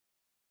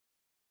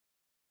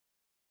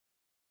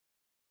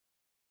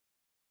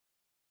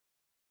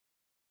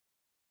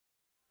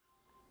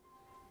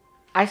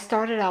I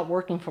started out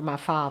working for my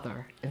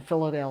father in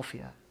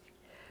Philadelphia.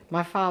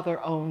 My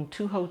father owned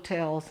 2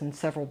 hotels and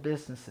several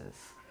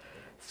businesses.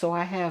 So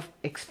I have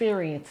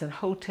experience in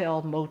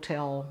hotel,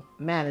 motel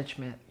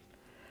management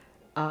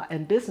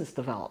and business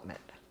development.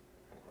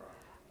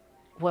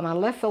 When I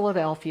left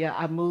Philadelphia,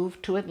 I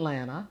moved to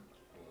Atlanta.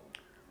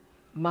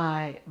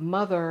 My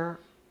mother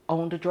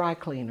owned a dry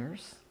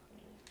cleaners.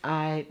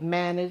 I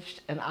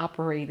managed and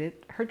operated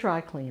her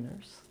dry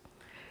cleaners.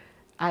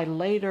 I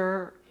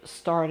later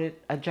started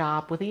a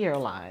job with the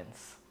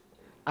airlines.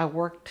 I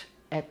worked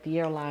at the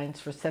airlines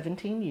for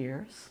 17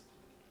 years.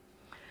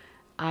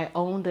 I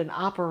owned and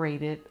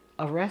operated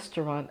a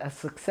restaurant, a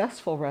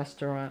successful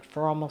restaurant,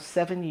 for almost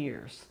 7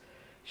 years.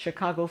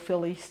 Chicago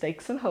Philly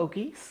Steaks and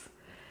Hoagies.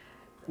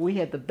 We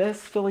had the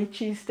best Philly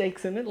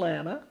cheesesteaks in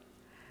Atlanta.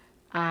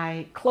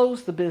 I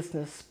closed the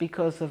business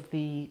because of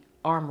the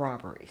armed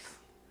robberies.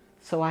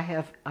 So I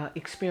have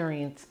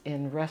experience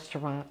in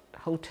restaurant,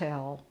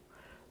 hotel,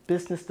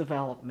 business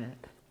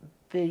development.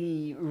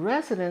 The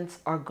residents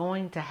are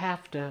going to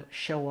have to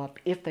show up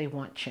if they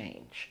want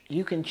change.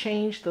 You can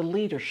change the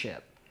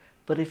leadership,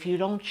 but if you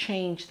don't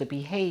change the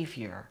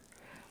behavior,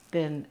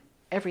 then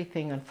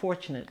everything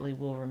unfortunately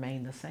will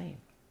remain the same.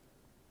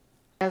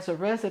 As a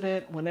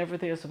resident, whenever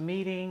there's a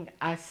meeting,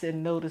 I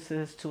send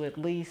notices to at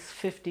least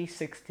 50,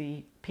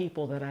 60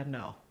 people that I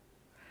know.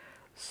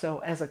 So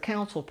as a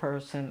council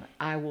person,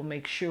 I will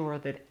make sure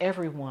that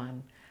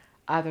everyone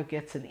either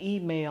gets an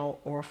email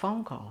or a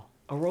phone call,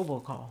 a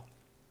robocall.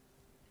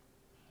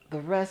 The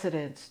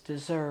residents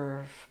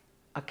deserve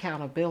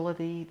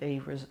accountability,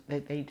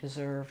 they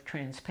deserve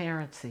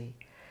transparency.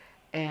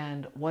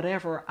 And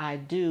whatever I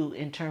do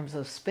in terms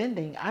of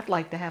spending, I'd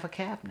like to have a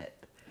cabinet.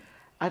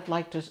 I'd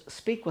like to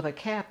speak with a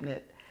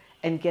cabinet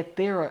and get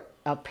their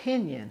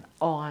opinion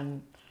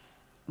on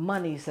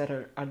monies that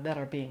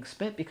are being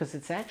spent, because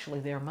it's actually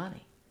their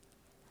money.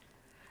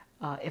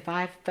 If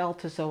I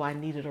felt as though I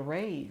needed a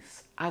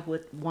raise, I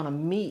would want to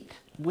meet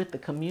with the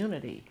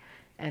community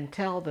and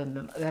tell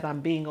them that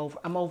I'm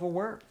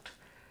overworked.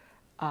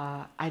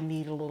 I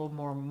need a little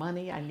more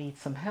money. I need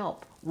some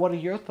help. What are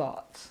your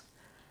thoughts?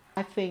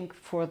 I think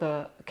for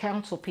the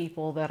council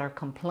people that are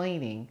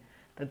complaining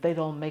that they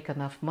don't make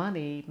enough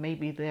money,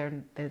 maybe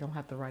they don't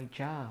have the right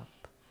job.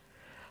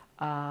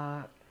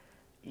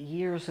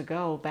 Years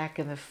ago, back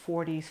in the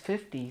 40s,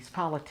 50s,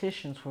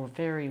 politicians were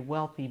very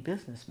wealthy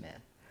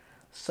businessmen.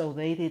 So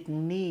they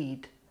didn't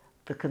need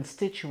the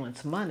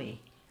constituents'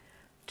 money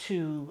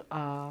to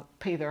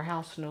pay their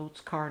house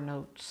notes, car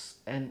notes,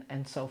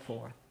 and so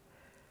forth.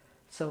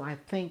 So I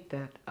think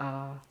that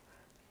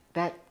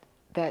that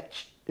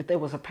there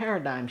was a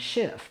paradigm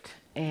shift,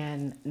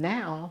 and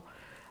now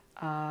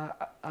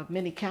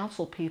many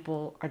council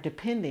people are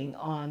depending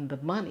on the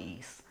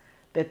monies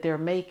that they're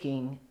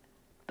making,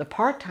 the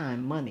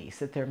part-time monies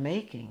that they're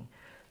making,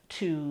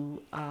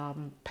 to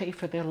pay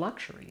for their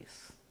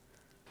luxuries.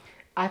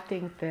 I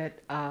think that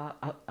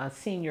a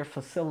senior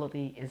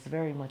facility is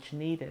very much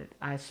needed.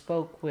 I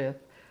spoke with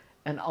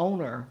an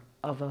owner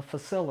of a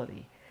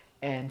facility,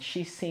 and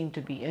she seemed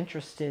to be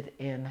interested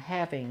in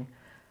having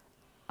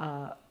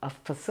a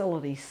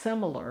facility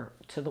similar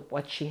to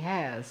what she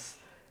has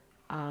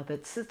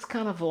that sits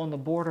kind of on the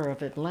border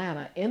of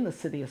Atlanta in the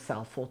city of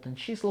South Fulton.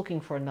 She's looking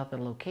for another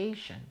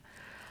location.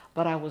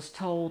 But I was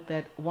told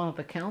that one of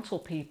the council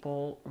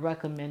people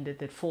recommended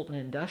that Fulton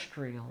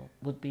Industrial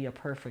would be a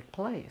perfect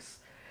place.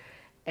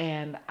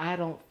 And I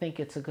don't think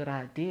it's a good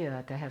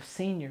idea to have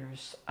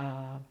seniors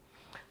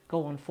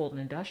go on Fulton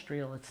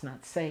Industrial. It's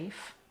not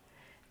safe.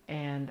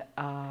 And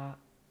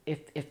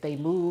if they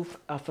move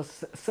a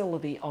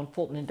facility on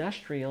Fulton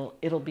Industrial,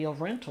 it'll be a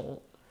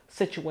rental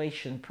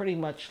situation, pretty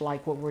much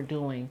like what we're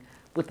doing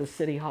with the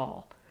City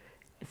Hall.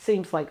 It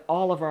seems like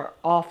all of our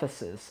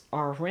offices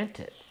are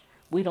rented.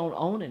 We don't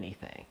own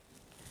anything,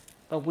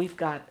 but we've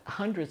got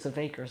hundreds of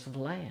acres of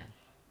land.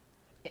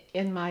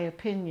 In my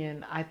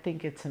opinion, I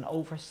think it's an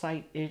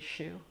oversight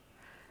issue.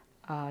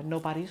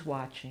 Nobody's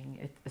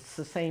watching. It's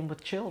the same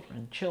with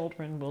children.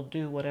 Children will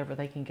do whatever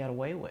they can get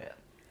away with.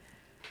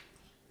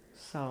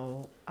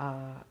 So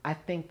I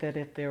think that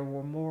if there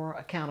were more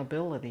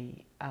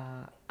accountability,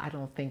 I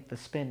don't think the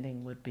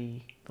spending would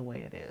be the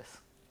way it is.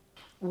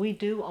 We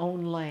do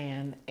own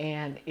land,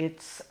 and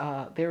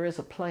there is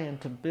a plan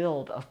to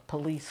build a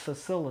police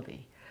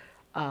facility,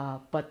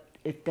 but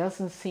it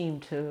doesn't seem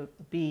to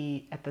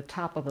be at the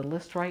top of the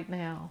list right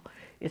now.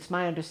 It's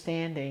my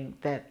understanding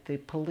that the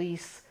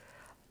police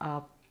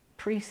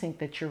precinct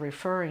that you're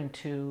referring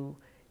to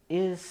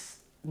is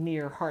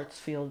near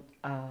Hartsfield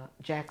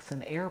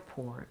Jackson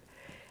Airport,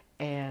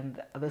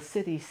 and the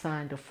city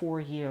signed a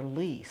 4-year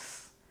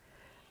lease.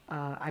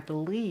 I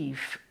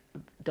believe,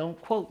 don't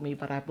quote me,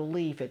 but I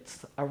believe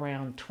it's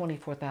around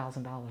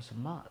 $24,000 a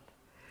month.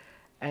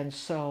 And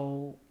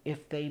so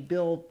if they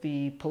build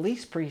the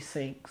police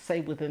precinct,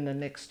 say within the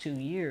next 2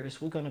 years,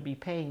 we're going to be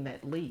paying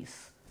that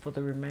lease for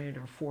the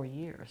remainder of 4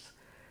 years.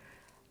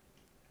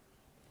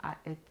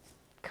 It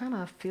kind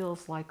of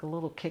feels like a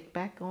little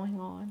kickback going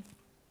on.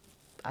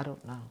 I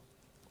don't know.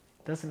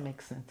 Doesn't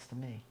make sense to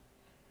me.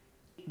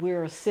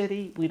 We're a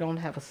city. We don't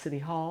have a city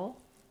hall.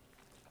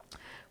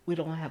 We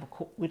don't have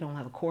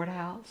a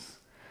courthouse.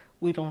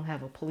 We don't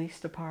have a police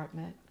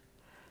department.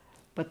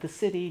 But the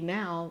city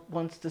now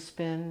wants to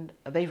spend.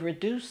 They've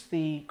reduced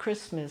the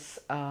Christmas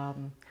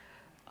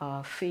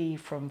fee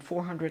from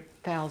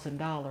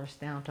 $400,000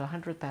 down to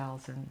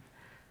 $100,000.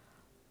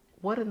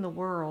 What in the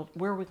world?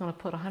 Where are we going to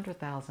put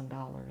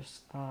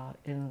 $100,000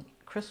 in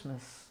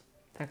Christmas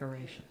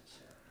decorations?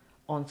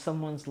 On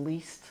someone's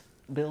leased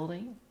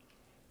building?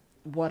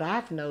 What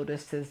I've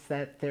noticed is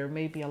that there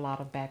may be a lot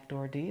of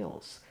backdoor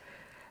deals.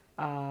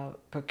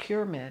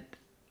 Procurement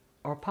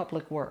or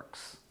public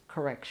works,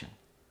 correction.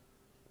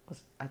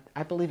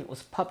 I believe it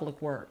was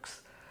public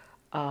works,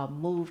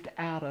 moved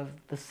out of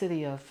the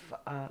City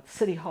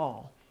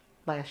Hall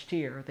last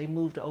year. They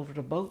moved over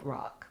to Boat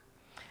Rock.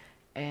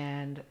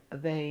 And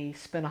they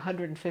spent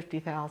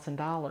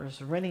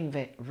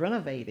 $150,000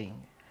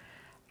 renovating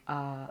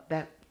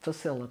that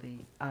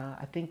facility.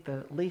 I think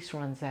the lease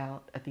runs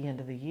out at the end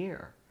of the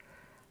year.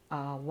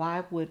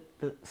 Why would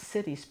the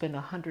city spend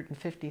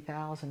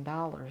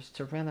 $150,000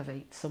 to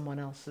renovate someone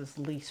else's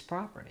leased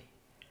property?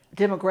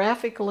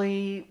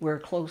 Demographically, we're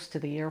close to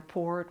the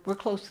airport. We're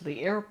close to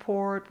the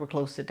airport. We're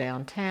close to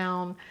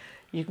downtown.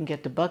 You can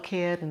get to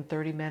Buckhead in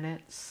 30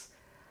 minutes.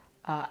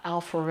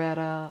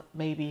 Alpharetta,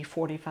 maybe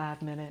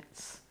 45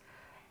 minutes.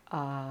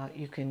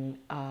 You can,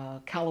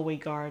 Callaway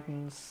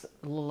Gardens,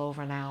 a little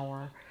over an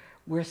hour.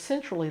 We're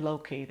centrally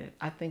located.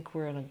 I think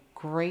we're in a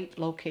great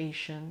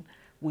location.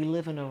 We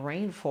live in a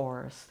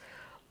rainforest,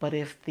 but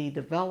if the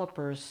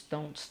developers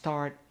don't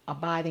start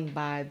abiding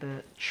by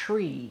the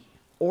tree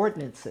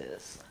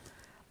ordinances,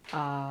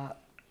 our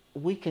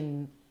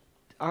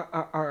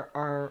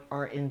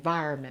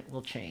environment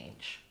will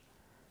change.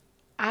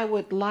 I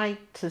would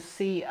like to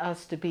see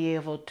us to be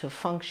able to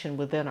function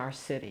within our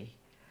city.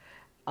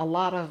 A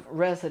lot of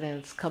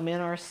residents come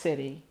in our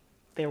city,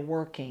 they're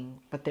working,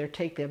 but they're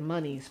taking their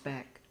monies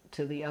back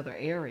to the other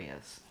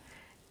areas.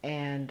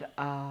 And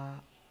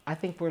I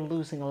think we're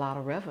losing a lot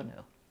of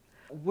revenue.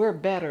 We're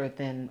better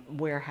than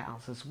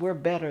warehouses. We're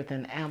better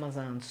than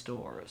Amazon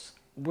stores.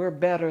 We're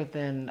better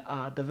than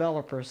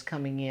developers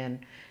coming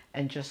in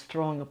and just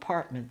throwing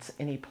apartments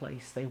any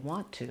place they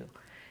want to.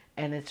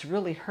 And it's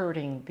really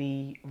hurting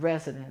the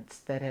residents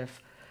that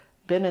have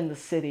been in the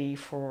city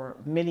for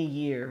many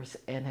years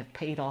and have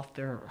paid off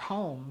their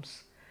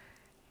homes.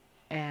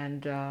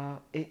 And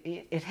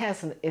it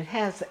has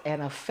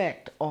an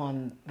effect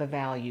on the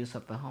values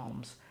of the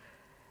homes,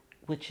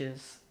 which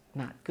is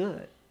not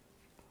good.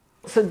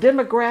 So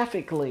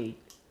demographically,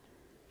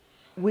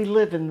 we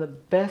live in the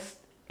best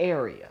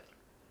area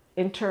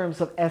in terms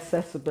of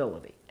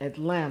accessibility.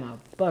 Atlanta,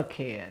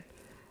 Buckhead,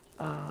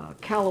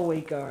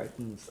 Callaway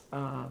Gardens,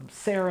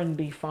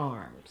 Serenbe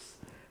Farms.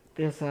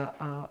 There's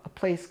a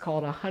place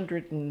called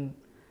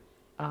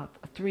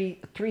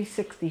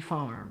 360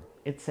 Farm.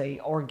 It's a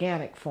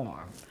organic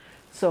farm.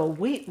 So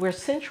we're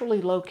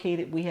centrally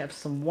located. We have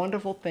some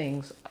wonderful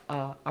things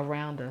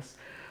around us.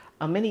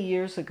 Many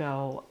years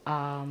ago,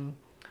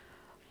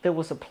 there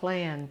was a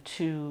plan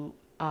to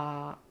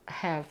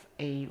have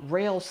a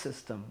rail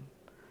system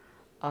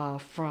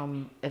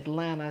from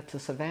Atlanta to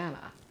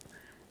Savannah.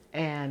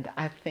 And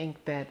I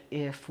think that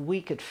if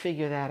we could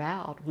figure that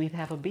out, we'd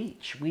have a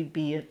beach. We'd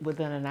be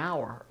within an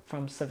hour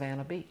from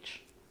Savannah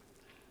Beach.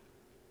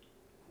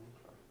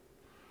 Okay.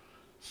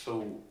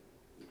 So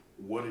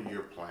what are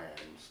your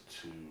plans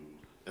to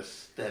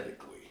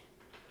aesthetically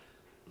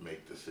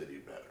make the city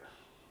better?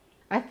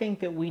 I think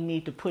that we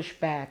need to push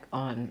back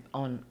on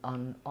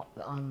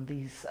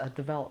these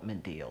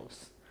development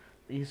deals,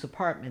 these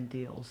apartment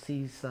deals,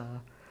 these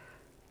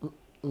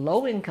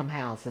low-income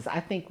houses. I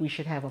think we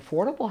should have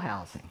affordable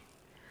housing.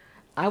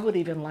 I would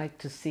even like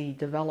to see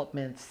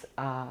developments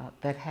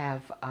that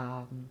have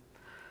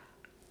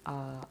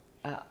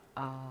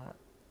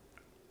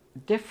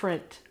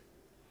different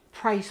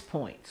price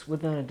points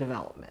within a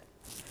development.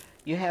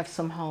 You have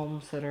some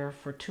homes that are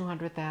for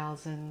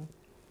 $200,000,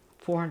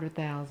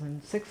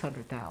 $400,000,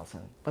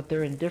 $600,000, but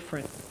they're in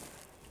different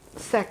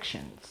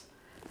sections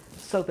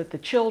so that the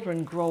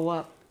children grow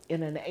up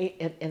in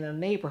a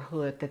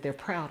neighborhood that they're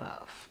proud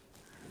of,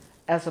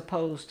 as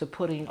opposed to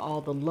putting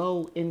all the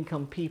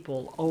low-income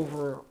people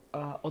over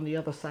on the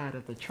other side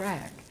of the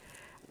track.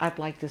 I'd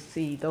like to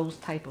see those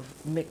type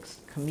of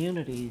mixed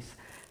communities.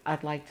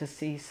 I'd like to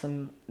see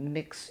some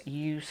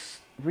mixed-use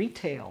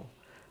retail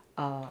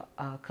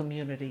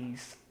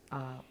communities.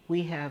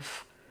 We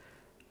have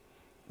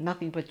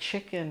nothing but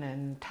chicken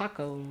and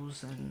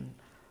tacos and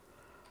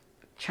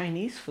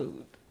Chinese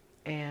food.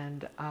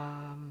 And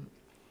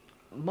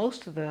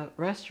most of the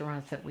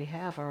restaurants that we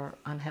have are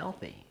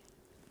unhealthy.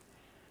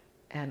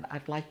 And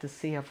I'd like to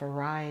see a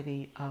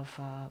variety of,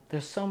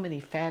 there's so many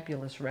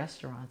fabulous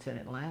restaurants in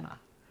Atlanta.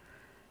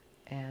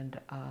 And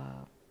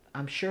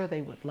I'm sure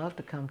they would love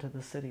to come to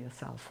the city of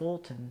South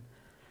Fulton.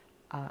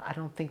 I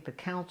don't think the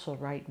council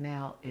right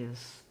now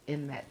is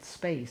in that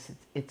space.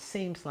 It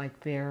seems like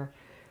they're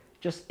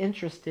just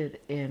interested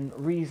in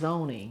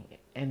rezoning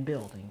and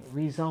building,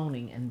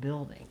 rezoning and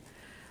building.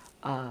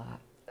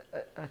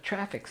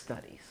 traffic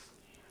studies.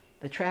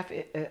 The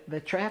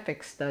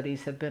traffic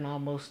studies have been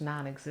almost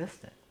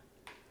non-existent.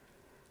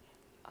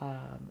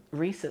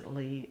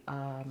 Recently,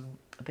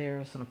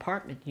 there's an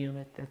apartment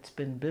unit that's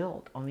been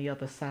built on the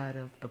other side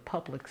of the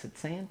Publix at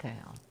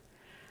Sandtown.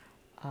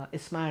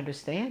 It's my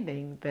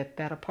understanding that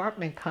that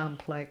apartment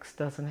complex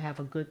doesn't have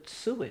a good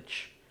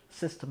sewage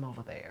system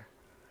over there.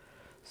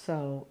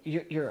 So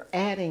you're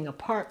adding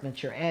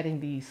apartments, you're adding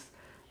these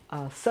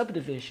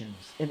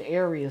subdivisions in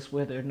areas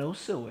where there's no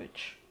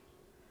sewage,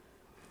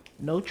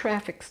 no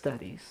traffic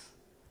studies.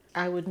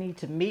 I would need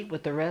to meet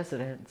with the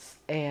residents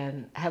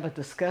and have a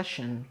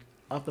discussion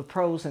of the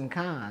pros and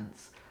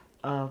cons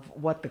of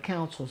what the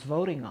council's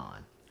voting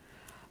on.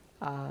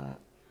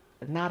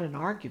 Not an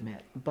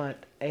argument,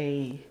 but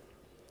a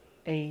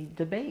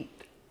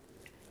debate.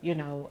 You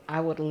know, I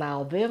would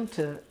allow them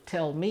to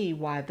tell me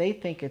why they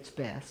think it's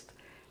best,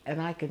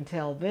 and I can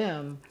tell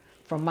them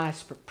from my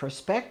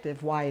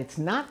perspective why it's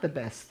not the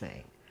best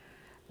thing.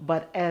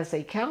 But as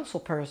a council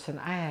person,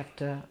 I have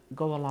to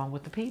go along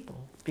with the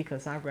people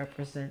because I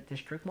represent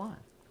District 1.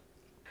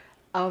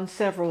 On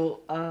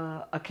several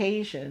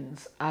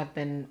occasions, I've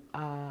been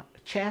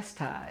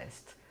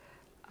chastised.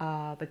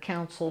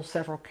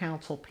 Several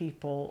council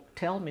people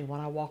tell me when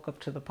I walk up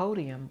to the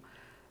podium,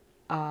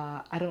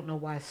 I don't know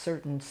why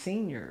certain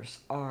seniors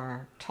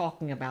are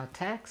talking about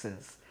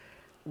taxes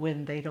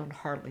when they don't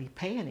hardly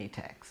pay any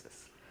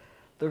taxes.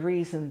 The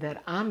reason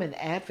that I'm an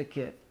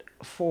advocate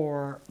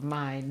for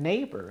my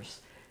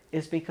neighbors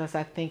is because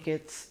I think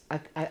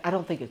I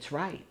don't think it's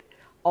right.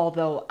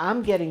 Although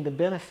I'm getting the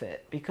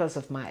benefit because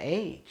of my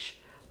age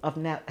of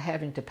not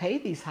having to pay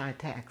these high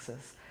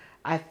taxes,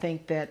 I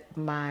think that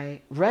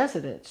my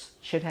residents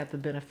should have the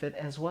benefit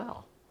as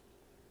well.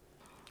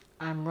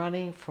 I'm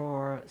running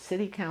for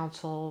city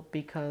council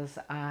because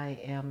I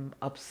am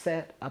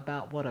upset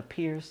about what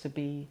appears to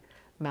be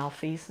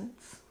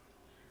malfeasance.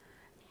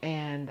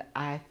 And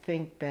I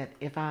think that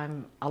if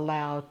I'm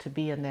allowed to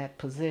be in that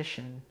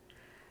position,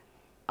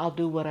 I'll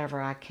do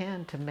whatever I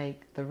can to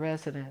make the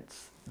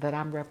residents that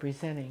I'm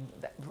representing,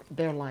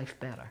 their life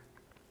better.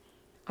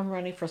 I'm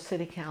running for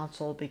city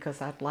council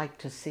because I'd like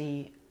to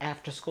see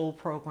after-school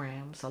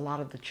programs. A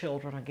lot of the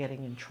children are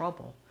getting in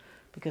trouble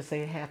because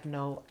they have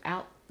no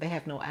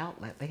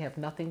outlet. They have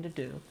nothing to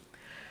do.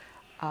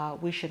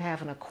 We should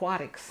have an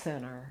aquatic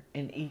center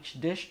in each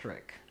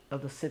district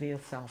of the city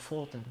of South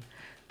Fulton.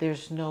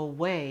 There's no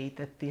way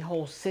that the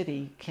whole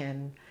city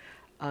can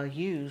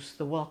use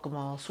the Welcome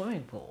All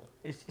swimming pool.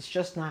 It's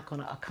just not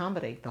going to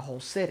accommodate the whole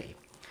city.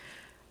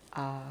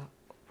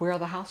 Where are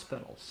the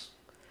hospitals?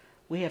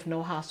 We have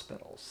no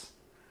hospitals.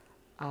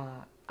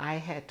 I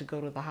had to go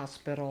to the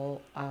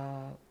hospital,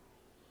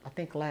 I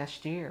think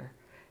last year,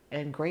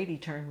 and Grady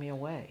turned me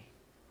away.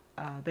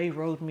 They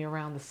rode me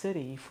around the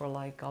city for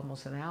like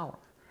almost an hour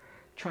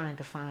trying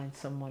to find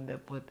someone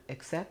that would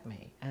accept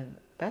me, and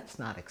that's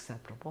not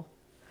acceptable.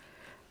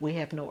 We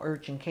have no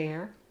urgent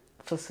care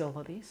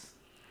facilities.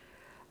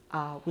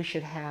 We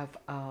should have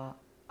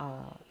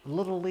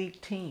little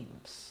league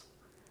teams.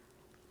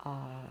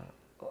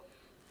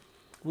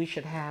 We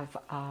should have,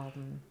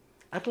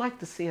 I'd like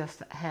to see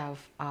us have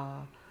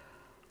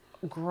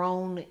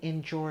grown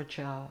in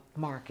Georgia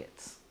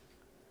markets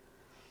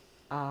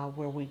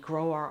where we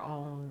grow our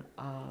own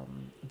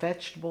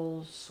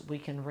vegetables, we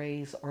can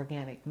raise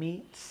organic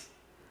meats,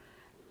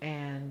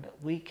 and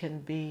we can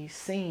be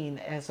seen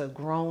as a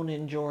grown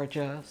in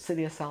Georgia,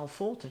 city of South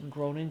Fulton,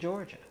 grown in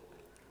Georgia.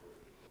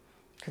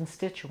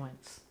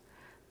 Constituents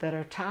that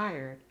are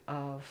tired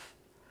of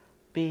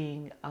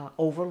being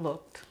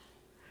overlooked,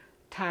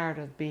 tired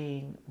of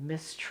being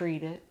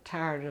mistreated,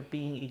 tired of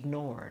being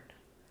ignored.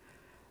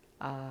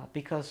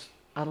 Because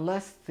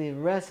unless the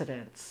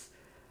residents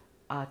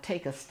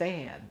take a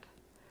stand,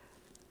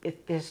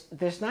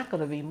 there's not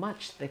going to be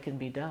much that can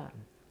be done.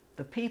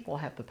 The people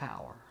have the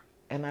power,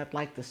 and I'd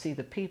like to see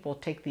the people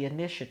take the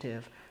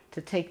initiative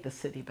to take the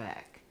city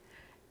back.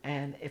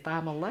 And if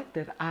I'm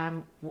elected,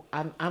 I'm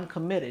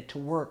committed to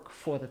work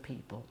for the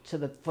people,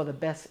 for the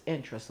best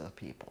interests of the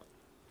people.